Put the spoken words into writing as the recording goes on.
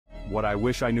What I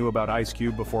wish I knew about Ice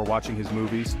Cube before watching his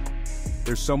movies?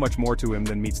 There's so much more to him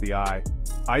than meets the eye.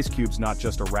 Ice Cube's not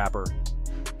just a rapper.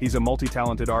 He's a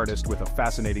multi-talented artist with a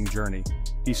fascinating journey.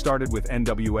 He started with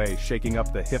N.W.A, shaking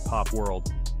up the hip-hop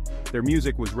world. Their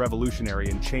music was revolutionary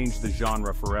and changed the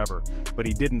genre forever, but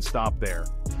he didn't stop there.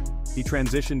 He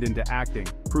transitioned into acting,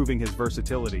 proving his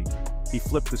versatility. He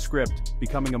flipped the script,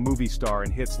 becoming a movie star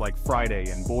in hits like Friday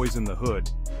and Boyz in the Hood.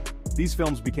 These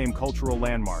films became cultural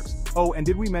landmarks. Oh, and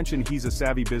did we mention he's a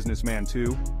savvy businessman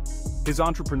too? His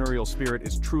entrepreneurial spirit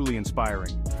is truly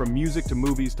inspiring. From music to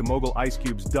movies to mogul, Ice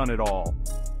Cube's done it all.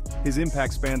 His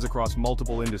impact spans across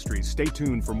multiple industries. Stay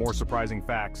tuned for more surprising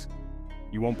facts.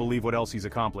 You won't believe what else he's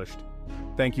accomplished.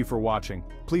 Thank you for watching.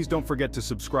 Please don't forget to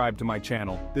subscribe to my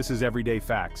channel. This is Everyday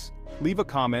Facts. Leave a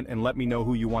comment and let me know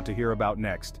who you want to hear about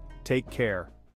next. Take care.